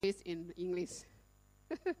It's in English.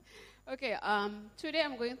 Okay, today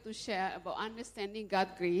I'm going to share about understanding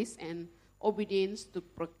God's grace and obedience to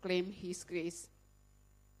proclaim His grace.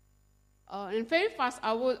 And very fast,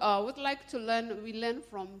 I would like to learn. We learn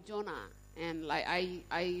from Jonah, and like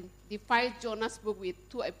I divide Jonah's book with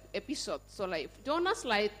two episodes. So like Jonah's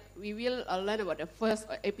life, we will learn about the first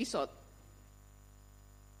episode.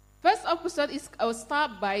 First episode is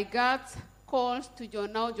start by God's calls to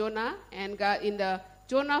Jonah, and God in the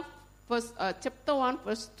Jonah first chapter 1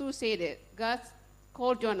 verse 2 say that God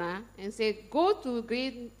called Jonah and said, "Go to the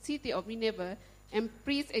great city of Nineveh and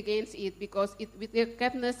preach against it, because its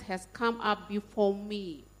wickedness has come up before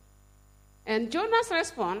me." And Jonah's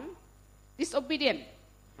response, disobedient,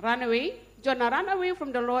 run away. Jonah ran away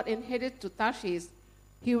from the Lord and headed to Tarshish.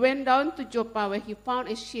 He went down to Joppa, where he found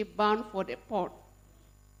a ship bound for the port.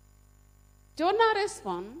 Jonah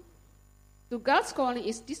responds to God's calling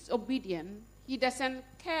is disobedient. He doesn't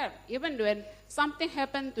care. Even when something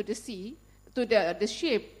happened to the sea, to the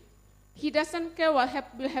ship, he doesn't care what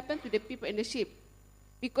will happen to the people in the ship.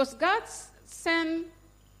 Because God sent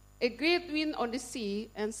a great wind on the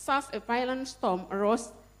sea, and such a violent storm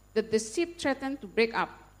arose that the ship threatened to break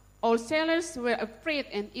up. All sailors were afraid,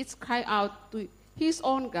 and each cried out to his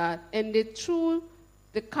own God, and they threw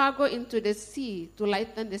the cargo into the sea to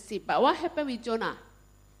lighten the ship. But what happened with Jonah?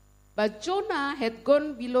 But Jonah had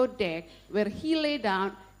gone below deck, where he lay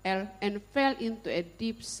down and fell into a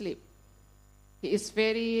deep sleep. He is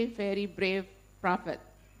very, very brave prophet.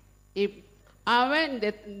 If I went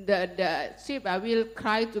the ship, I will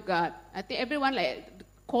cry to God. I think everyone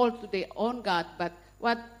called to their own God, but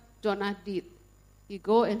what Jonah did, he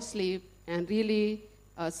go and sleep and really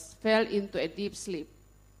fell into a deep sleep.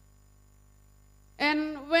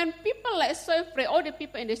 And when people so afraid, all the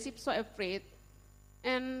people in the ship so afraid,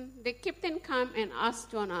 and the captain come and ask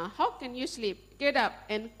Jonah, "How can you sleep? Get up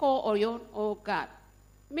and call on your own God.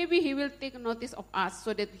 Maybe he will take notice of us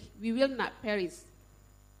so that we will not perish."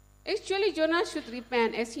 Actually, Jonah should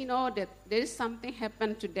repent, as he know that there is something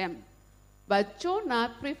happened to them. But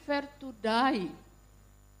Jonah preferred to die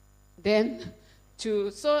than to.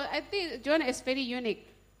 So I think Jonah is very unique.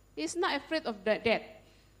 He's not afraid of the death.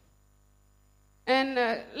 And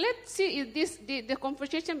let's see the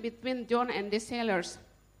conversation between Jonah and the sailors.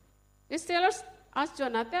 The sailors asked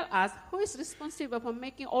Jonah, "Tell us, who is responsible for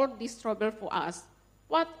making all this trouble for us?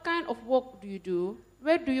 What kind of work do you do?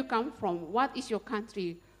 Where do you come from? What is your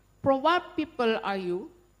country? From what people are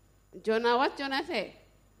you?" What Jonah say?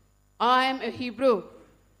 "I am a Hebrew,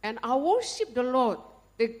 and I worship the Lord,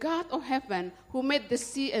 the God of heaven, who made the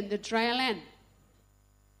sea and the dry land."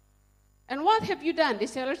 "And what have you done?" the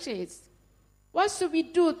sailor says. "What should we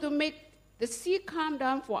do to make the sea calm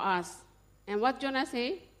down for us?" And what Jonah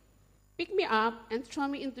say? "Pick me up and throw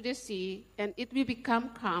me into the sea, and it will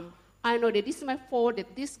become calm. I know that this is my fault,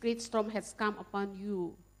 that this great storm has come upon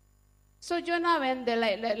you." So Jonah, when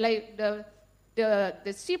the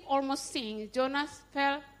ship almost sank, Jonah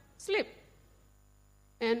fell asleep.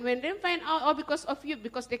 And when they find out, because of you,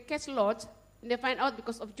 because they catch lots, and they find out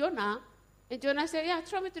because of Jonah, and Jonah said, "Yeah,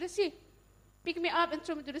 throw me to the sea. Pick me up and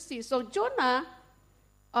throw me to the sea." So Jonah,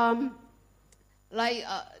 don't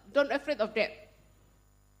afraid of death.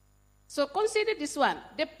 So consider this one.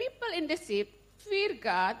 The people in the ship fear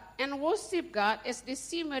God and worship God as they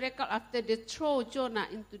see miracle after they throw Jonah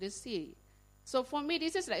into the sea. So for me,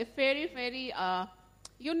 this is like a very, very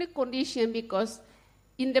unique condition, because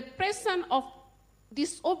in the presence of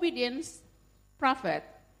disobedience prophet,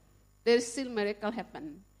 there is still miracle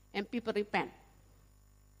happen and people repent.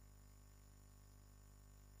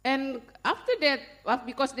 And after that,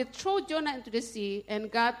 because they throw Jonah into the sea, and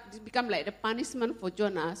God become like the punishment for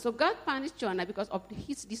Jonah. So God punished Jonah because of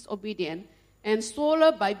his disobedience, and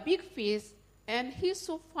swallowed by big fish, and he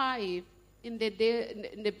survived in the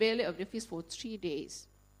belly of the fish for 3 days.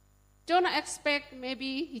 Jonah expect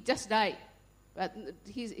maybe he just died, but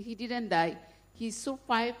he didn't die. He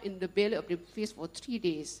survived in the belly of the fish for 3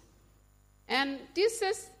 days. And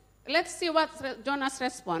let's see what Jonah's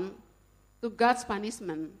response to God's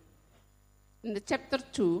punishment. In the chapter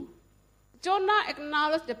 2, Jonah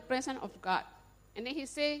acknowledged the presence of God. And then he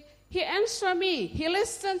said, "He answered me. He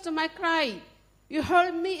listened to my cry. You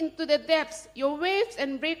hurled me into the depths. Your waves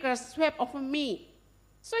and breakers swept over me."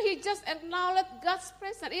 So he just acknowledged God's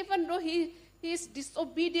presence, even though he is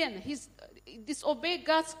disobedient. He disobeyed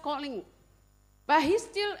God's calling. But he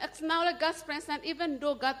still acknowledged God's presence, even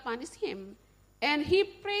though God punished him. And he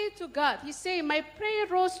prayed to God. He said, "My prayer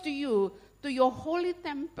rose to you, to your holy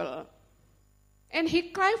temple." And he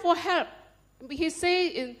cried for help. He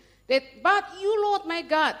said that, "But you, Lord my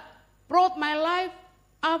God, brought my life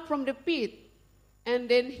up from the pit. And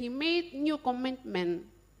then he made new commandment.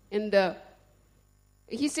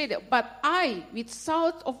 He said, but I, with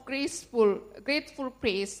shouts of grateful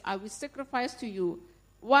praise, I will sacrifice to you.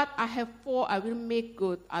 What I have for, I will make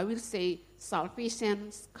good. I will say,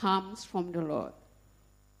 salvation comes from the Lord.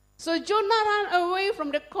 So Jonah ran away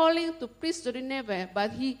from the calling to preach to Nineveh,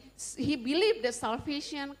 but he believed that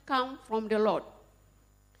salvation comes from the Lord.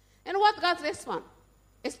 And what God's response?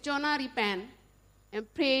 As Jonah repent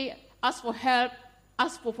and pray, ask for help,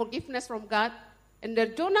 ask for forgiveness from God, and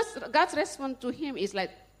God's response to him is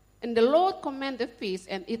like, and the Lord commanded the fish,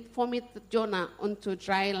 and it vomited Jonah onto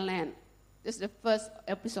dry land. This is the first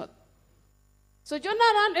episode. So Jonah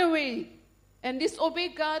ran away and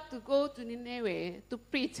disobeyed God to go to Nineveh to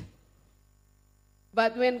preach.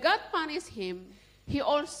 But when God punished him, he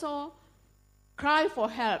also cried for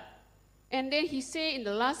help. And then he said in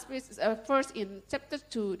the last verse in chapter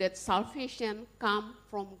 2 that salvation comes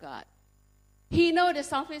from God. He knows that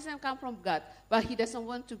salvation comes from God, but he doesn't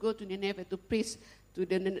want to go to Nineveh to preach to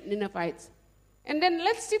the Ninevites. And then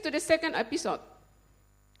let's see to the second episode.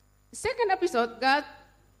 The second episode, God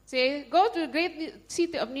says, go to the great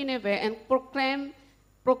city of Nineveh and proclaim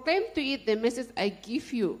to it the message I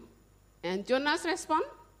give you. And Jonah's response?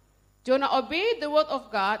 Jonah obeyed the word of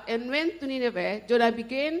God and went to Nineveh. Jonah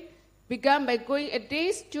began by going a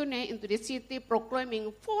day's journey into the city,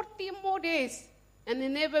 proclaiming 40 more days, and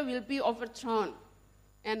Nineveh will be overthrown.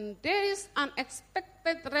 And there is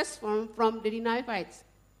unexpected response from the Ninevites.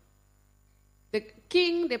 The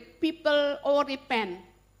king, the people all repent,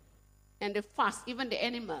 and they fast, even the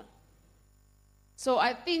animal. So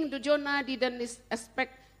I think the Jonah didn't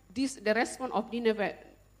expect the response of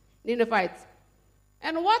Ninevites.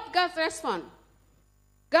 And what God's response?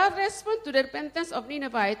 God's response to the repentance of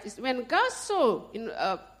Ninevites is when God saw, in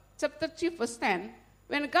chapter 3, verse 10,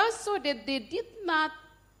 when God saw that they did not,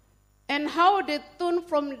 and how they turned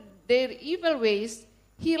from their evil ways,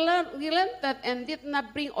 he relented and did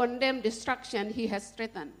not bring on them destruction he has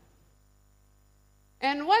threatened.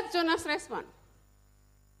 And what's Jonah's response?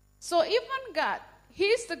 So even God, he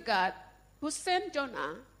is the God who sent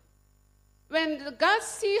Jonah. When God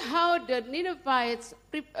see how the Ninevites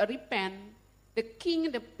repent, the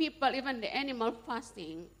king, the people, even the animal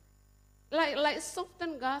fasting, like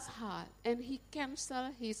soften God's heart, and he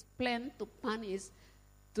canceled his plan to punish,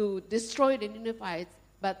 to destroy the Ninevites.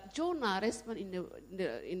 But Jonah responded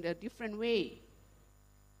in a different way.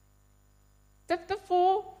 Chapter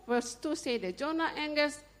 4, verse 2 says that Jonah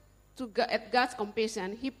angers at God's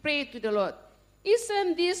compassion. He prayed to the Lord,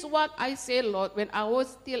 isn't this what I said, Lord, when I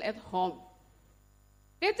was still at home?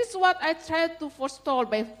 That is what I tried to forestall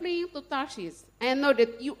by fleeing to Tarshish. I know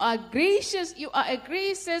that you are a gracious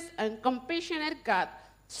and compassionate God,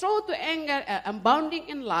 slow to anger and abounding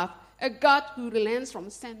in love, a God who relents from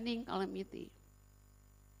sending calamity.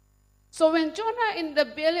 So when Jonah in the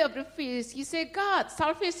belly of the fish, he said, God,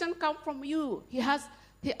 salvation comes from you. He asked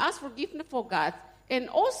forgiveness for God. And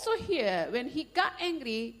also here, when he got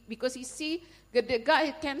angry because he see that God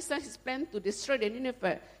had canceled his plan to destroy the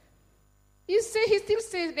Nineveh, he still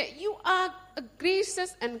says that you are a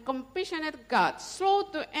gracious and compassionate God, slow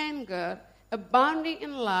to anger, abounding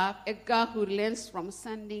in love, a God who relents from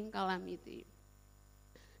sending calamity.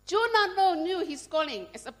 Jonah knew his calling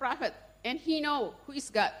as a prophet, and he knew who is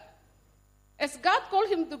God. As God called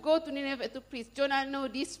him to go to Nineveh to preach, Jonah knew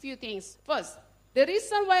these few things. First, the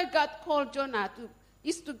reason why God called Jonah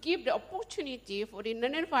is to give the opportunity for the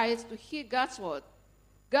Ninevites to hear God's word.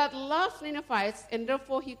 God loves Ninevites, and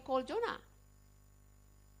therefore he called Jonah.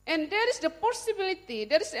 And there is a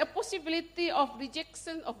possibility of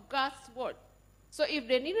rejection of God's word. So if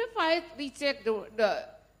the Ninevites reject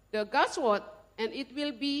the God's word, and it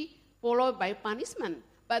will be followed by punishment.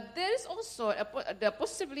 But there is also the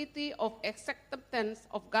possibility of acceptance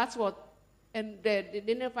of God's word, and the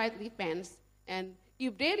Ninevites repents. And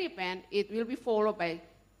if they repent, it will be followed by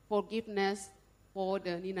forgiveness for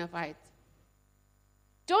the Ninevites.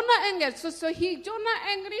 Jonah angered. Jonah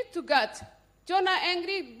angry to God. Jonah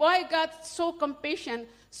angry why God so compassion,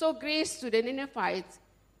 so grace to the Ninevites.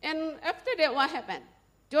 And after that, what happened?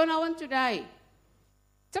 Jonah want to die.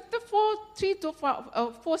 Chapter 4,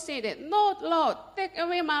 3-4 say that, no, Lord, take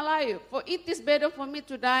away my life, for it is better for me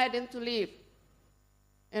to die than to live.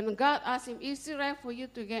 And God asked him, is it right for you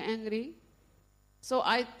to get angry? So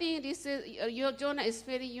I think Jonah is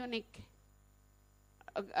very unique.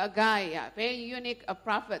 A guy, very unique, a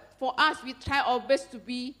prophet. For us, we try our best to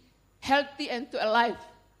be healthy and to alive.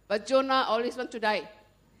 But Jonah always wants to die.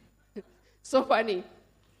 So funny.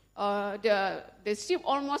 The ship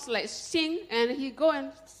almost like sink, and he go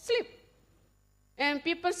and sleep. And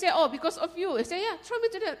people say, oh, because of you. I say, yeah, throw me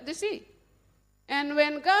to the sea. And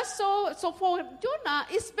when God saw, so for Jonah,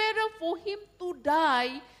 it's better for him to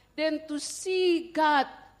die than to see God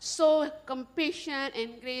show compassion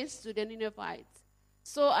and grace to the Ninevites.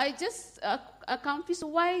 So I just confused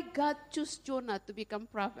why God chose Jonah to become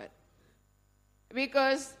prophet.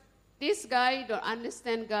 Because this guy don't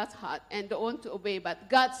understand God's heart and don't want to obey, but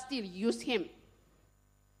God still used him.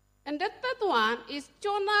 And the third one is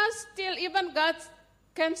Jonah still, even God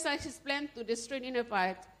cancels his plan to destroy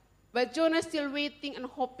Nineveh, but Jonah is still waiting and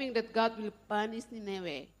hoping that God will punish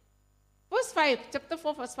Nineveh. Verse 5, chapter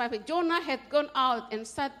 4, verse 5, Jonah had gone out and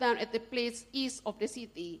sat down at the place east of the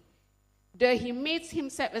city. There he made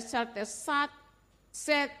himself a shelter, sat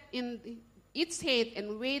in its head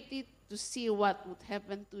and waited to see what would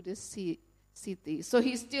happen to the city. So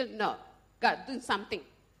he still, no, God doing something.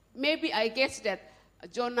 Maybe I guess that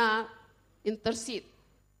Jonah intercede.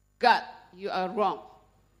 God, you are wrong.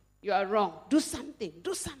 You are wrong. Do something.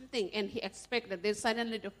 Do something. And he expected that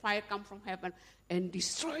suddenly the fire come from heaven and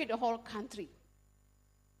destroy the whole country.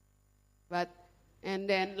 And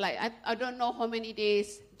then I don't know how many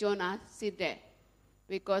days Jonah sit there.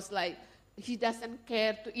 Because he doesn't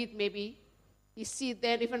care to eat maybe. He sit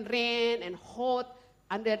there, even rain and hot,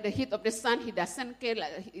 under the heat of the sun, he doesn't care.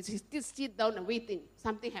 He still sit down and waiting.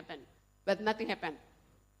 Something happened. But nothing happened.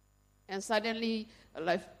 And suddenly,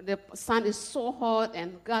 the sun is so hot,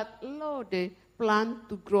 and God allowed the plant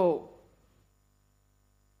to grow.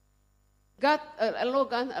 God allowed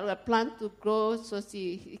the plant to grow so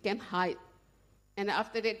he can hide. And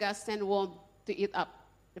after that, God sent worm to eat up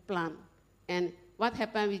the plant. And what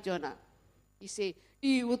happened with Jonah? He said,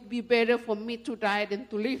 it would be better for me to die than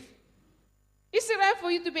to live. Is it right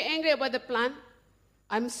for you to be angry about the plant?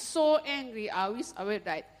 I'm so angry, I wish I would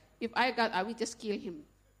die. If I got, I will just kill him.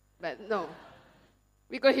 But no.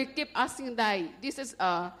 Because he kept asking die. This is,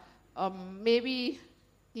 maybe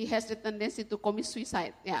he has the tendency to commit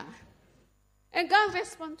suicide. Yeah. And God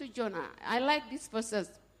responded to Jonah. I like these verses.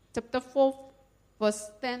 Chapter 4, verse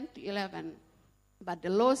 10 to 11. But the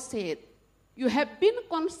Lord said, you have been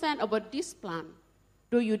concerned about this plant,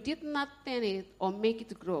 though you did not tend it or make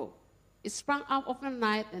it grow. It sprang up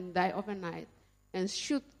overnight and died overnight. And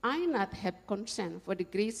should I not have concern for the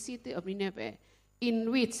great city of Nineveh,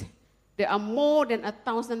 in which there are more than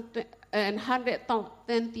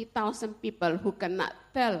 120,000 people who cannot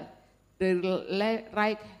tell the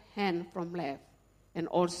right hand from left, and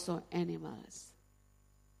also animals.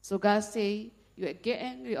 So God say, you get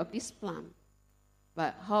angry of this plant,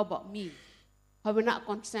 but how about me? How will not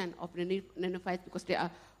concern of the Ninevites because there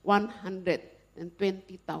are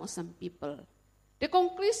 120,000 people. The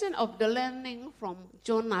conclusion of the learning from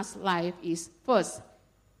Jonah's life is, first,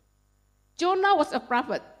 Jonah was a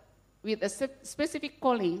prophet with a specific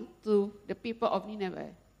calling to the people of Nineveh,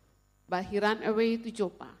 but he ran away to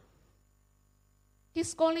Joppa.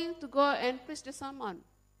 His calling to go and preach the sermon,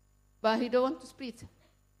 but he don't want to preach.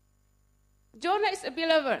 Jonah is a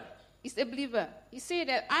believer. He's a believer. He said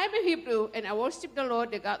that I'm a Hebrew and I worship the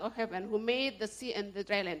Lord, the God of heaven, who made the sea and the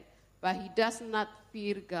dry land. But he does not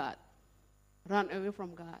fear God. Run away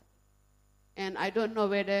from God. And I don't know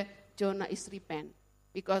whether Jonah is repent.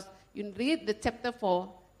 Because you read the chapter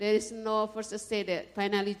 4, there is no verse to say that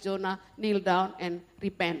finally Jonah kneeled down and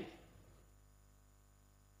repent.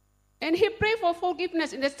 And he prayed for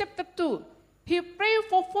forgiveness in the chapter 2. He prayed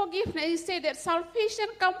for forgiveness. He said that salvation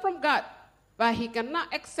comes from God. But he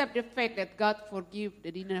cannot accept the fact that God forgive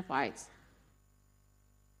the Ninevites.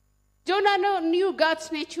 Jonah knew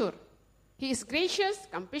God's nature. He is gracious,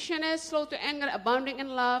 compassionate, slow to anger, abounding in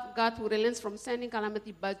love, God who relents from sending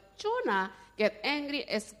calamity. But Jonah get angry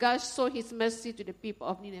as God showed his mercy to the people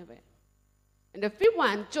of Nineveh. And the fifth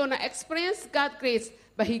one, Jonah experienced God's grace,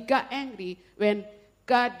 but he got angry when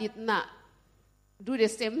God did not do the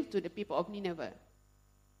same to the people of Nineveh.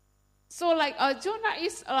 So Jonah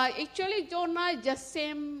is actually Jonah just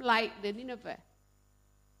same like the Nineveh.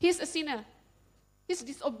 He's a sinner. He's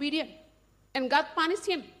disobedient. And God punished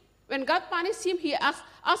him. When God punished him, he asked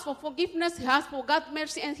for forgiveness, he asked for God's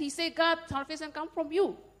mercy, and he said, God, salvation come from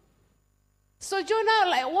you. So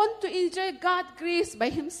Jonah want to enjoy God's grace by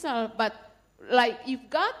himself, but if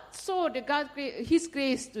God saw his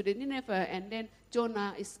grace to the Nineveh, and then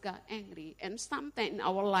Jonah got angry. And sometimes in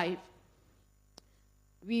our life,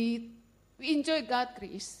 we enjoy God's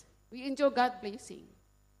grace. We enjoy God's blessing.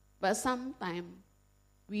 But sometimes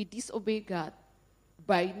we disobey God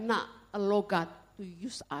by not allow God to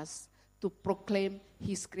use us to proclaim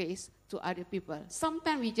his grace to other people.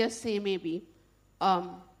 Sometimes we just say maybe,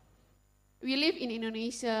 we live in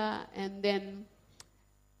Indonesia and then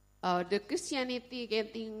the Christianity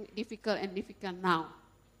getting difficult and difficult now.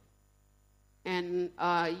 And,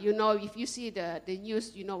 if you see the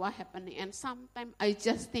news, you know what happening. And sometimes I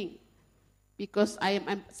just think, because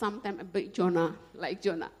I'm sometimes a big Jonah, like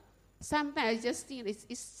Jonah. Sometimes I just think,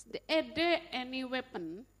 is there any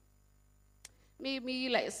weapon? Maybe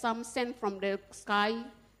like some sent from the sky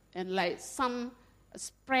and like some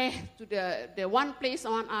spray to the one place,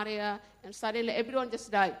 one area, and suddenly everyone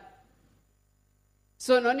just died.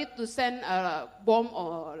 So no need to send a bomb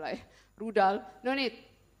or like rudal, no need.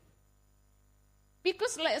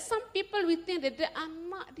 Because like some people, we think that they are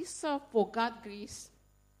not deserved for God's grace.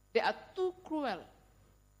 They are too cruel.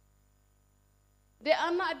 They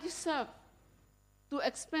are not deserved to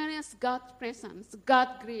experience God's presence,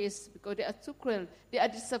 God's grace, because they are too cruel. They are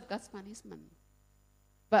deserve God's punishment.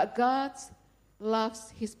 But God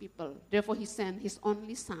loves his people. Therefore, he sent his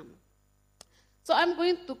only son. So I'm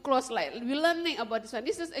going to close, like we're learning about this one.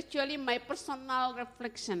 This is actually my personal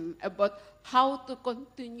reflection about how to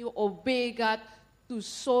continue obey God, to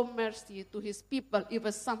show mercy to his people,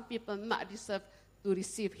 even some people not deserve to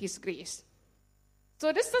receive his grace.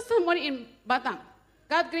 So this is testimony in Batam.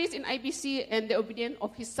 God's grace in IBC and the obedience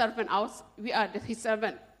of his servant. We are his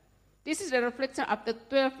servant. This is the reflection after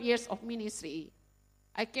 12 years of ministry.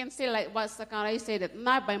 I can say like what Sakai said, that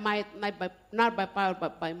not by might, not by power,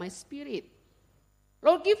 but by my spirit.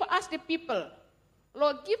 Lord, give us the people.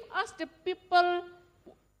 Lord, give us the people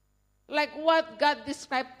like what God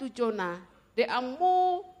described to Jonah. There are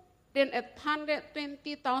more than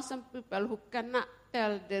 120,000 people who cannot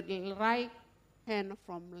tell the right hand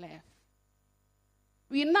from left.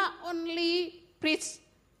 We not only preach,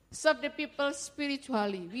 serve the people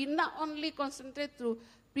spiritually. We not only concentrate to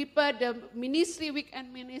prepare the ministry,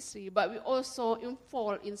 weekend ministry, but we also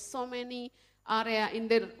involved in so many areas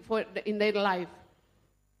in their life.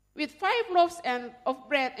 With 5 loaves of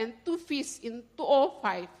bread and 2 fish in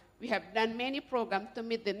 2005, we have done many programs to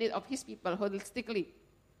meet the need of his people holistically.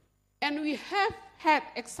 And we have had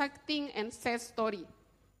exciting and sad story.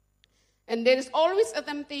 And there is always a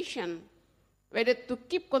temptation whether to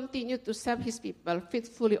continue to serve his people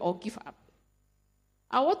faithfully or give up.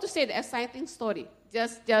 I want to say the exciting story,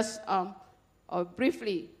 just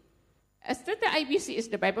briefly. Esteta IBC is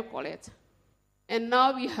the Bible College. And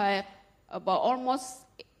now we have about almost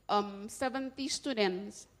 70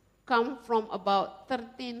 students come from about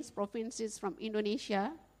 13 provinces from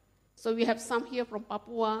Indonesia. So we have some here from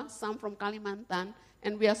Papua, some from Kalimantan,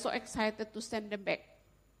 and we are so excited to send them back.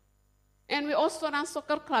 And we also run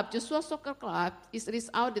soccer club. Joshua Soccer Club is reach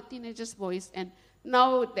out the teenagers' boys, and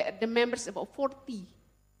now the members about 40,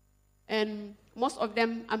 and most of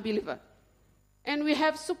them unbeliever. And we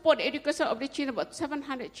have support the education of the children, about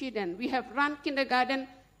 700 children. We have run kindergarten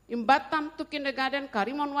in Batam, 2 kindergarten,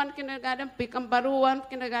 Karimun 1 kindergarten, Pekanbaru 1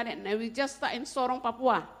 kindergarten, and we just start in Sorong,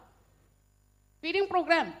 Papua. Feeding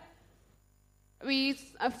program. We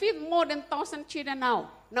feed more than 1,000 children now.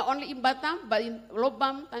 Not only in Batam, but in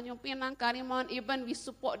Lobam, Tanjung Pinang, Karimun. Even we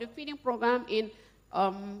support the feeding program in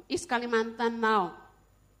East Kalimantan now.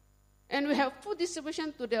 And we have food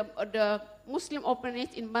distribution to the Muslim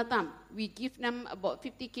orphanage in Batam. We give them about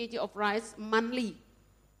 50 kg of rice monthly.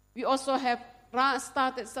 We also have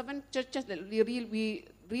started 7 churches that we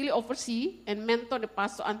really oversee and mentor the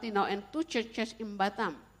pastor until now, and 2 churches in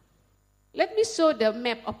Batam. Let me show the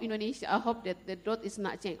map of Indonesia. I hope that the dot is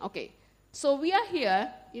not changed. Okay. So we are here,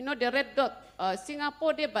 the red dot,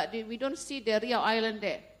 Singapore there, but we don't see the Riau Island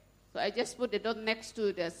there. So I just put the dot next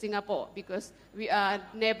to the Singapore because we are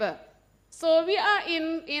neighbor. So we are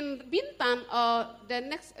in Bintan,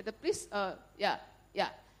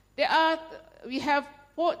 we have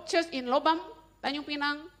 4 churches in Lobam, Tanjung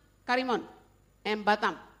Pinang, Karimun, and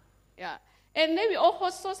Batam. Yeah. And then we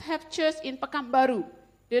also have church in Pekanbaru.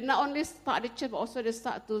 They not only start the church, but also they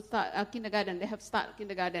start kindergarten. They have start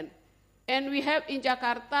kindergarten. And we have in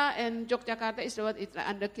Jakarta, and Yogyakarta is the one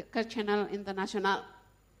under Care Channel International.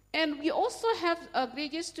 And we also have a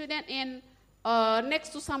graduate student in next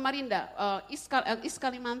to Samarinda, East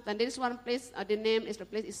Kalimantan. There is one place, the name is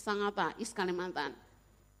Sangatta, East Kalimantan.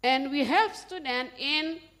 And we have students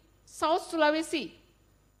in South Sulawesi.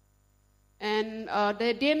 And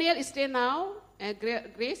the Daniel is there now, and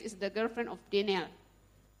Grace is the girlfriend of Daniel.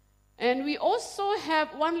 And we also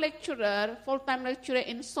have one lecturer, full-time lecturer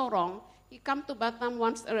in Sorong. He come to Batam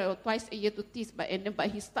once or twice a year to teach, but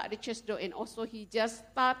he start the church door, and also he just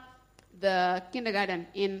start the kindergarten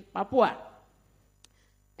in Papua.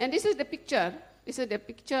 And this is the picture.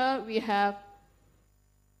 We have.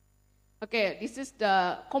 Okay, this is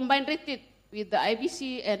the combined retreat with the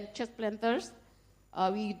IBC and church planters.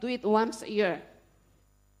 We do it once a year.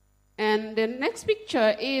 And the next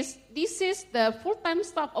picture is, this is the full-time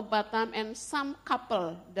staff of Batam and some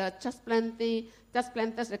couple, the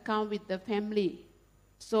transplanters that come with the family.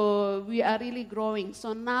 So we are really growing.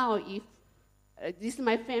 So now if this is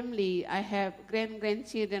my family, I have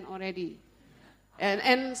grandchildren already.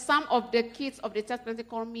 And some of the kids of the transplanters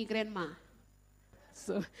call me grandma.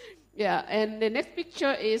 So, yeah, and the next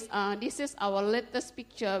picture is, this is our latest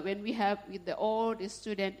picture when we have with all the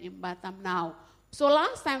students in Batam now. So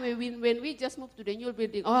last time when we just moved to the new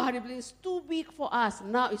building, the building is too big for us.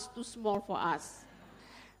 Now it's too small for us.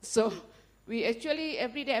 So we actually,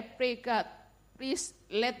 every day I pray, God, please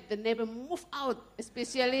let the neighbor move out,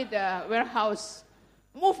 especially the warehouse.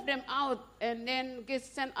 Move them out and then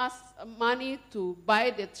send us money to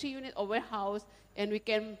buy the 3 units of warehouse, and we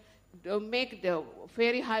can make the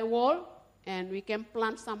very high wall, and we can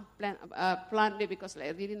plant some plant there because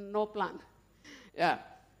like really no plant. Yeah.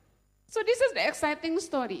 So this is the exciting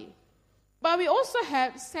story. But we also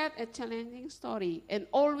have set a challenging story and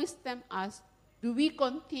always tempt us, do we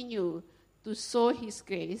continue to sow His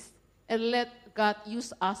grace and let God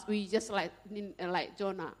use us? We just like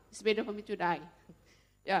Jonah. It's better for me to die.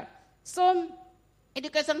 Yeah. So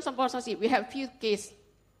education sponsorship, we have few cases.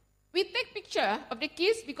 We take picture of the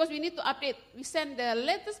kids because we need to update. We send the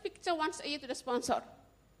latest picture once a year to the sponsor.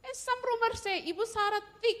 And some rumors say, Ibu Sarah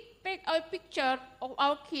take a picture of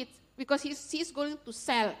our kids because she's going to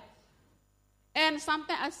sell. And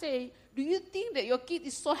sometimes I say, do you think that your kid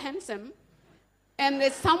is so handsome and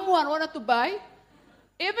that someone wanted to buy?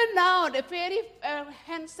 Even now, the very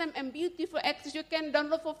handsome and beautiful actors you can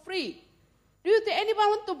download for free. Do you think anyone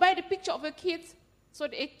want to buy the picture of your kids? So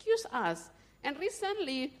they accuse us. And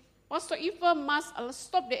recently, Pastor Eva must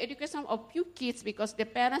stop the education of few kids because the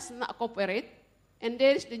parents not cooperate. And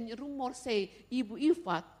there is the rumor say, Ibu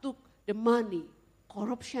Eva took the money,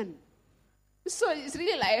 corruption. So it's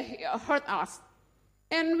really like hurt us.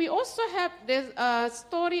 And we also have this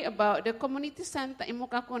story about the community center in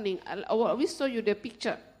Muka Kuning. We show you the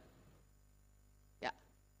picture. Yeah.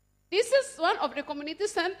 This is one of the community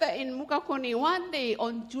center in Muka Kuning. One day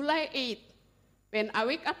on July 8th, when I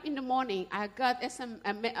wake up in the morning, I got a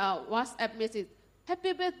WhatsApp message.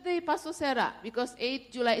 Happy birthday, Pastor Sarah, because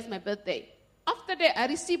 8th July is my birthday. After that, I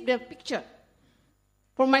received the picture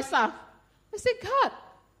for myself. I said, God,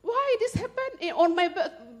 why this happened on my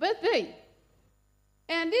birthday?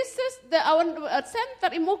 And this is our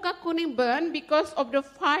center in Muka Kuning burned because of the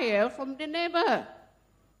fire from the neighbor.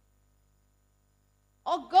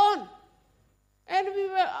 All gone. And we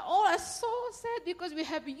were all so sad because we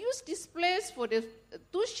have used this place for the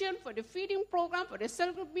tuition, for the feeding program, for the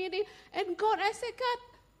cell group meeting. And God, I said, God,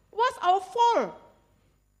 what's our fault?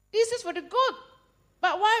 This is for the good.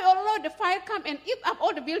 But why, oh Lord, the fire come and eat up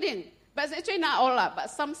all the building? But actually not all,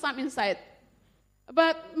 but some inside.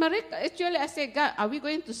 But Marika, actually I said, God, are we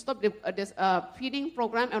going to stop this feeding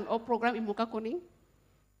program and all program in Muka Kuning?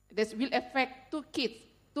 This will affect two kids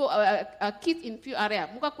in few areas,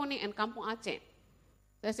 Muka Kuning and Kampung Aceh.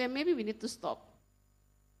 So I said, maybe we need to stop.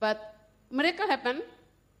 But miracle happened.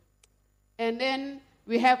 And then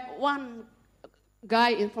we have one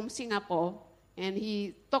guy from Singapore, and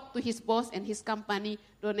he talked to his boss and his company,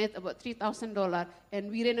 donate about $3,000,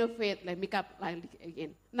 and we renovate, make up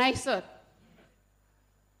again. Nicer.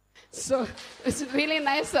 So it's really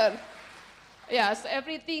nicer. Yeah, so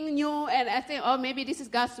everything new, and I think, maybe this is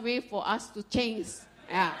God's way for us to change.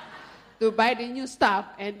 Yeah, to buy the new stuff,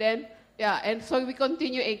 and then, and so we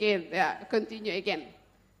continue again.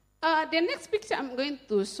 The next picture I'm going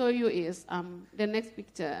to show you is the next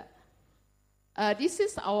picture. This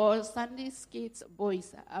is our Sunday kids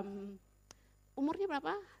boys. Umurnya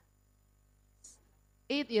berapa?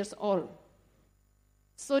 8 years old.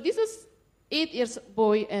 So this is 8 years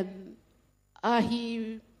boy, and I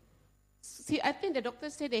think the doctor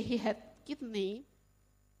said that he had kidney,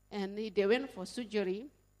 and they went for surgery.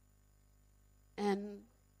 And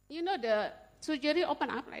the surgery open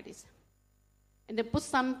up like this, and they put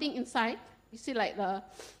something inside. You see, like the.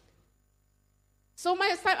 So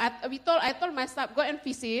my staff, I told my staff, go and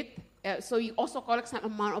visit. So you also collect some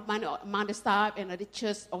amount of money among the staff, and the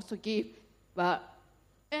church also give.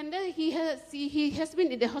 And then he has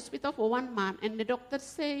been in the hospital for 1 month, and the doctor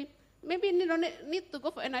say maybe you don't need to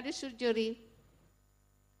go for another surgery.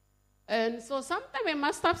 And so sometimes when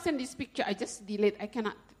my staff send this picture, I just delete. I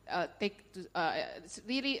cannot I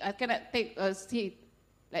cannot take a seat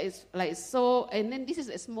like so. And then this is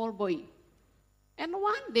a small boy. And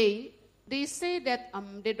one day they say that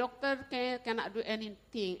the doctor cannot do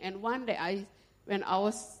anything. And one day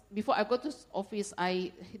before I go to office,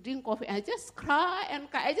 I drink coffee. I just cry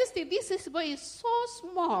and cry. I just think this boy is so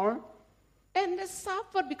small. And they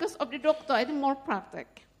suffered because of the doctor, I think malpractice.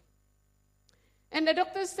 And the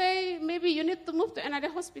doctor say, maybe you need to move to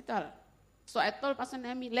another hospital. So I told Pastor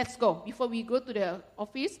Naomi, let's go before we go to the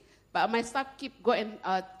office. But my staff keep go and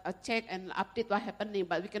check and update what happening,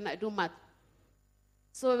 but we cannot do much.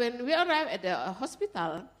 So when we arrive at the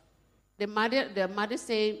hospital, the mother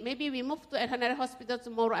say, maybe we move to another hospital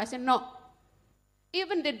tomorrow. I said, no.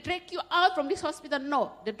 Even they drag you out from this hospital,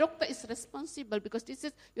 no. The doctor is responsible because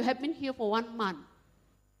you have been here for 1 month.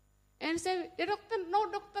 And say, the doctor, no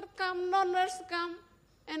doctor come, no nurse come.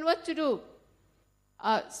 And what to do?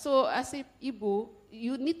 So I said, Ibu,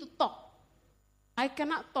 you need to talk. I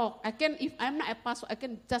cannot talk. If I'm not a pastor, I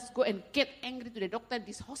can just go and get angry to the doctor at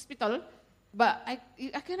this hospital. But I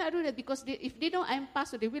cannot do that because if they know I'm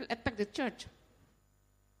pastor, they will attack the church.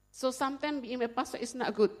 So sometimes being a pastor is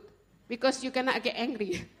not good because you cannot get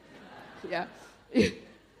angry. Yeah.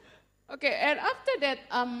 Okay, and after that,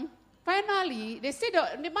 finally, they said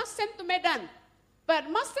they must send to Medan. But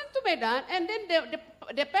must send to Medan, and then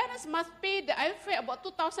the parents must pay the airfare about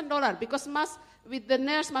 $2,000 because with the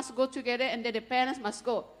nurse must go together, and then the parents must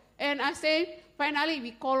go. And I say, finally,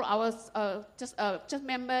 we call our church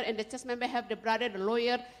member, and the church member have the brother, the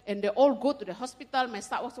lawyer, and they all go to the hospital. My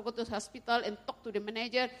staff also go to the hospital and talk to the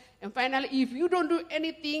manager. And finally, if you don't do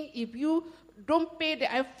anything, if you don't pay the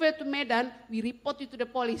airfare to Medan, we report you to the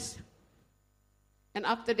police. And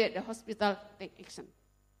after that, the hospital take action.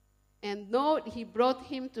 And no, he brought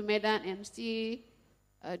him to Medan and see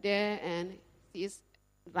there, and he is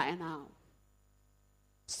right now.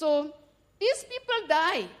 So these people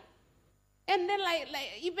die. And then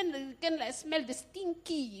even you can smell the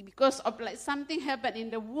stinky because of something happened in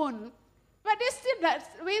the wound. But they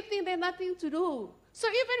still waiting, there's nothing to do. So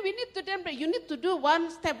even we need to them, you need to do one,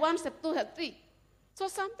 step 2, step 3. So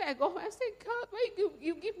sometimes I go home, I say, God, why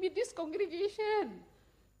you give me this congregation?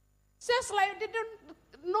 Just like they don't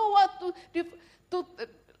know what to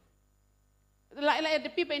like the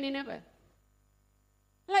people in Nineveh.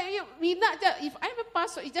 We not just, if I'm a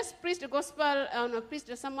pastor, you just preach the gospel, preach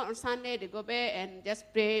the sermon on Sunday, they go back and just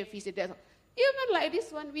pray, visit them. Even like this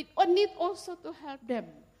one, we need also to help them.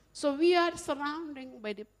 So we are surrounded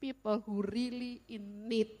by the people who really in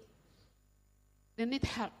need. They need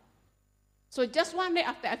help. So just one day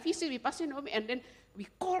after I visit with Pastor Naomi, and then we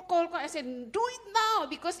call. I said, do it now,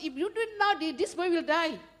 because if you do it now, this boy will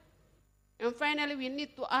die. And finally, we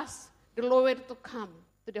need to ask the lawyer to come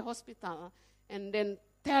to the hospital and then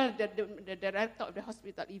tell the director of the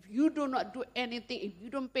hospital, if you do not do anything, if you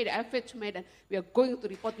don't pay the airfare to Medan, we are going to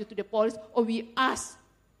report you to the police, or we ask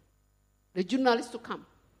the journalists to come,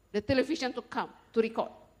 the television to come to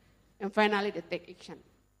record. And finally, they take action.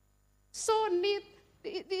 So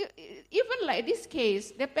even like this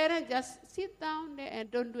case, the parents just sit down there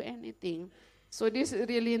and don't do anything. So this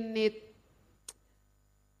really need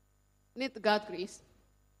God's grace.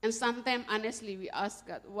 And sometimes, honestly, we ask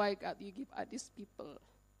God, why God you give us these people?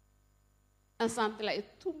 And something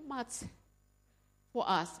like too much for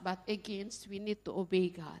us. But again, we need to obey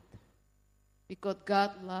God. Because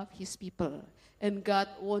God loves his people. And God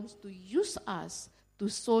wants to use us to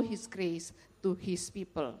show his grace to his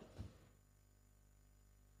people.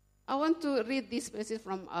 I want to read this passage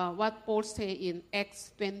from what Paul said in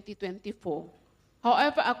Acts 20:24.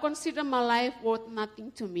 However, I consider my life worth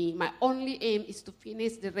nothing to me. My only aim is to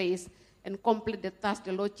finish the race and complete the task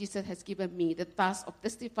the Lord Jesus has given me, the task of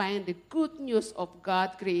testifying the good news of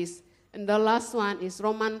God's grace. And the last one is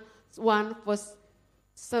Romans 1, verse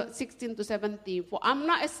 16 to 17. For I'm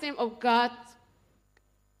not ashamed of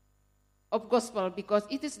gospel, because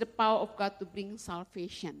it is the power of God to bring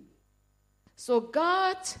salvation. So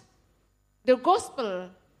the gospel,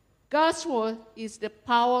 God's word is the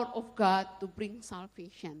power of God to bring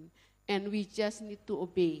salvation. And we just need to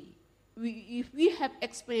obey. If we have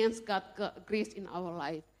experienced God's grace in our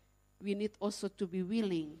life, we need also to be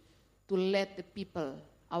willing to let the people,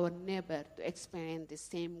 our neighbor, to experience the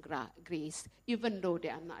same grace, even though they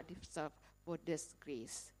are not deserved for this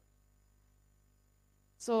grace.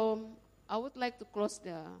 So I would like to close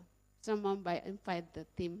the sermon by invite the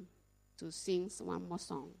team to sing one more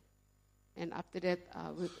song. And after that,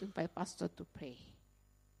 we'll invite Pastor to pray.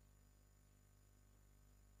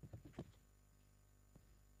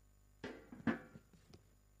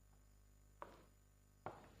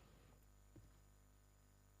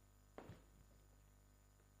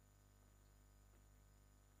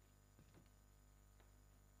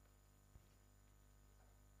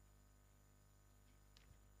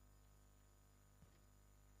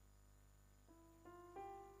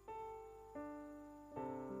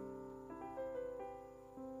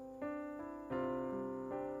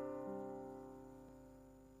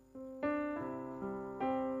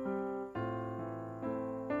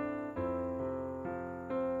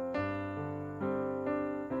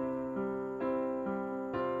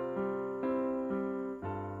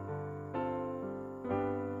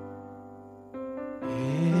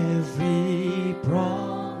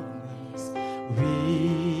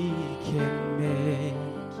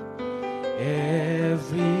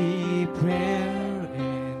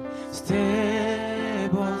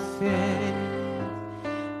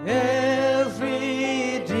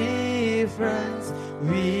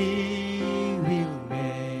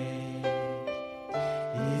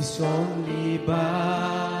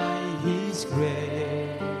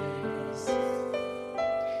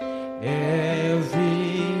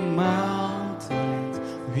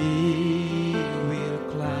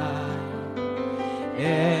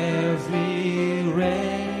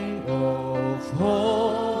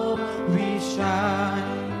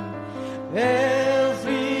 shine.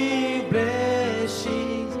 Every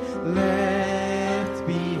blessing left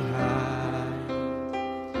behind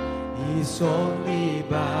is only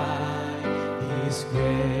by His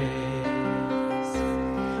grace.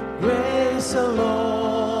 Grace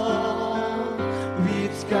alone,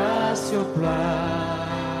 which casts your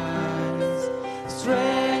blind.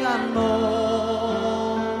 Strength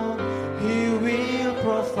unknown, He will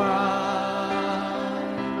provide.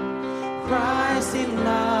 Christ in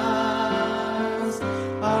us,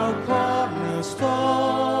 our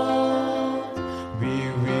cornerstone, we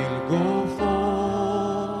will go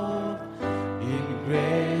forth in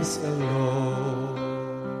grace alone.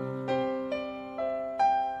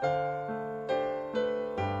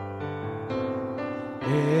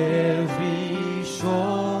 Every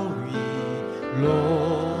shore we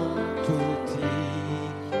long to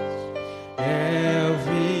teach,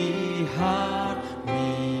 every heart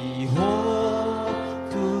we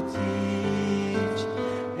hope to teach,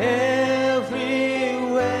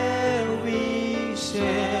 everywhere we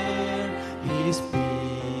share His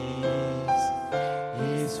peace.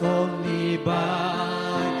 It's only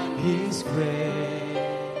by His grace.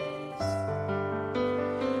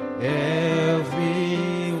 Everyone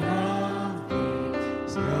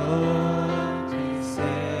is not to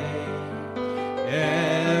say,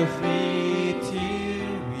 every tear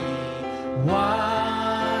we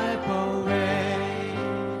wipe away,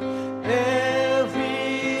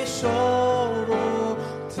 every sorrow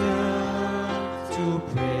turn to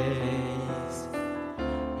praise.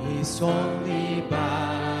 It's only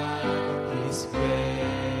by His grace.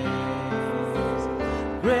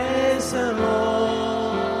 Grace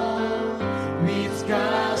alone, which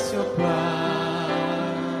casts your prize.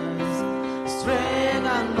 Strength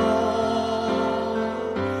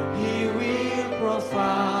unknown, He will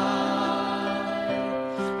provide.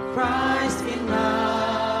 Christ in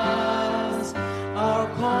us, our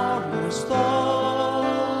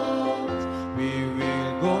cornerstone, we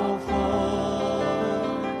will go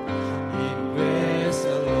forth in grace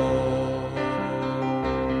alone.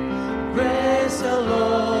 Grace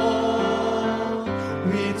alone,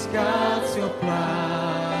 which guards your prize.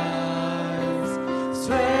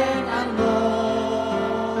 Strength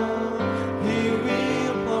unknown, He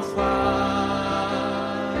will provide.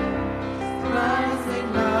 Christ in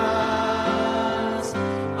us,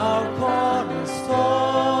 our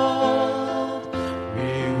cornerstone,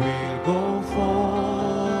 we will go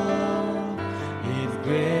forth in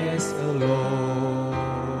grace alone.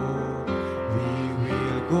 We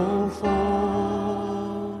will go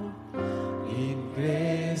forth in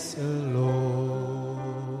grace alone.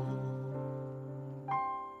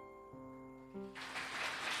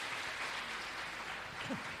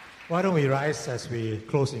 Why don't we rise as we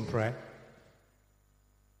close in prayer?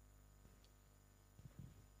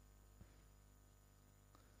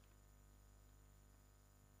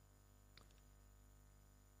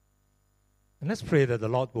 And let's pray that the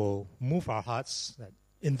Lord will move our hearts, that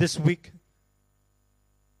in this week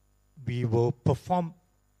we will perform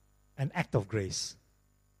an act of grace.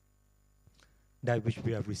 That which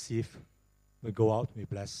we have received, we go out, we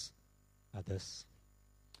bless others.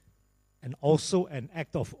 And also an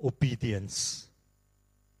act of obedience.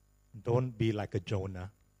 Don't be like a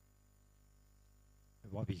Jonah.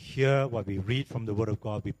 What we hear, what we read from the Word of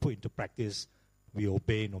God, we put into practice, we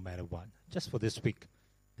obey no matter what. Just for this week.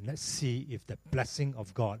 And let's see if the blessing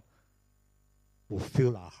of God will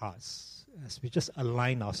fill our hearts as we just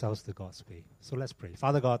align ourselves to God's way. So let's pray.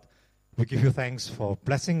 Father God, we give you thanks for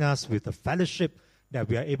blessing us with the fellowship that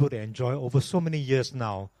we are able to enjoy over so many years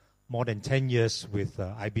now, more than 10 years with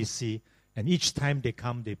IBC. And each time they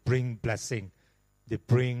come, they bring blessing. They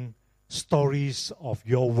bring stories of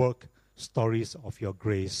your work, stories of your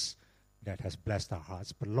grace that has blessed our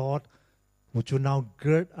hearts. But Lord, would you now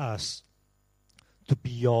gird us to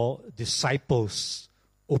be your disciples,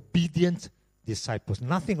 obedient disciples,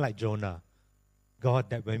 nothing like Jonah. God,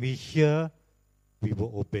 that when we hear, we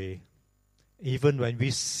will obey. Even when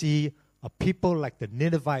we see a people like the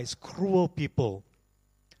Ninevites, cruel people,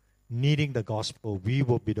 needing the gospel, we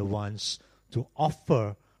will be the ones to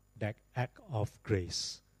offer that act of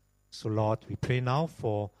grace. So Lord, we pray now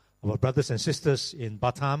for our brothers and sisters in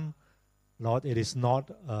Batam. Lord, it is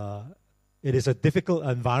a difficult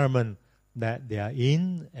environment that they are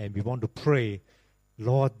in, and we want to pray,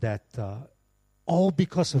 Lord, that all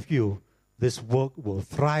because of you, this work will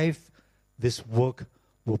thrive, this work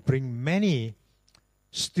will bring many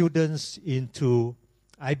students into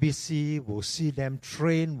IBC, we'll see them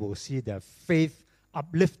trained, we'll see their faith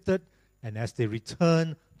uplifted, and as they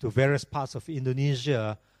return to various parts of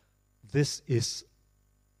Indonesia, this is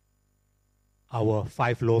our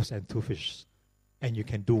 5 loaves and 2 fish. And you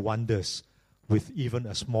can do wonders with even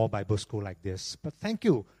a small Bible school like this. But thank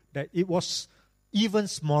you that it was even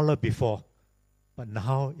smaller before, but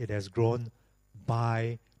now it has grown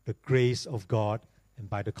by the grace of God and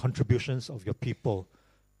by the contributions of your people.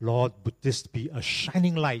 Lord, would this be a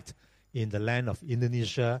shining light in the land of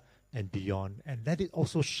Indonesia and beyond. And let it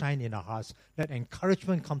also shine in our hearts. Let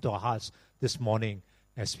encouragement come to our hearts this morning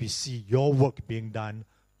as we see your work being done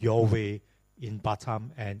your way in Batam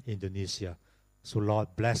and Indonesia. So Lord,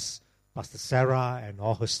 bless Pastor Sarah and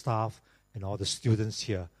all her staff and all the students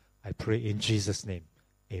here. I pray in Jesus' name.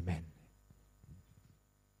 Amen.